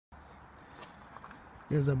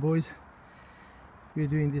Here's the boys. We're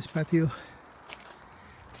doing this patio.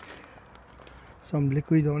 Some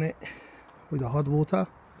liquid on it with the hot water.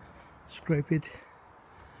 Scrape it.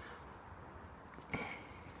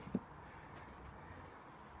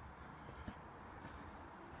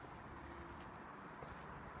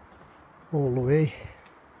 All the way.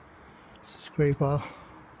 Scraper.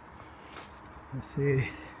 That's it.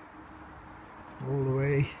 All the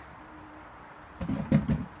way.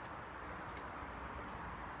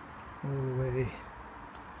 All the way.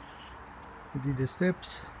 We did the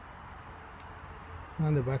steps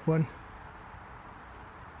and the back one.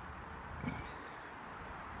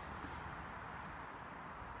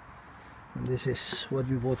 And this is what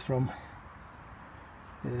we bought from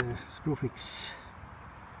Screwfix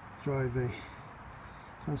driveway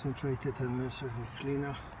concentrated and surface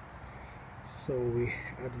cleaner. So we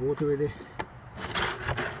add water with it.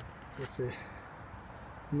 That's a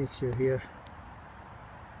mixture here.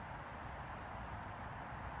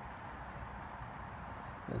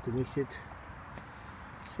 Have to mix it.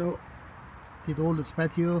 So did all this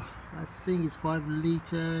patio. I think it's 5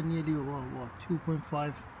 liter, nearly what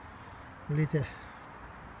 2.5 liter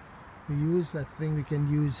we use. I think we can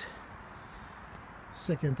use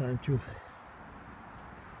second time too.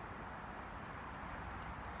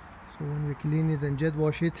 So when we clean it and jet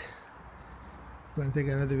wash it, I'm going to take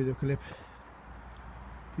another video clip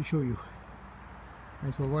to show you.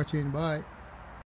 Thanks for watching. Bye.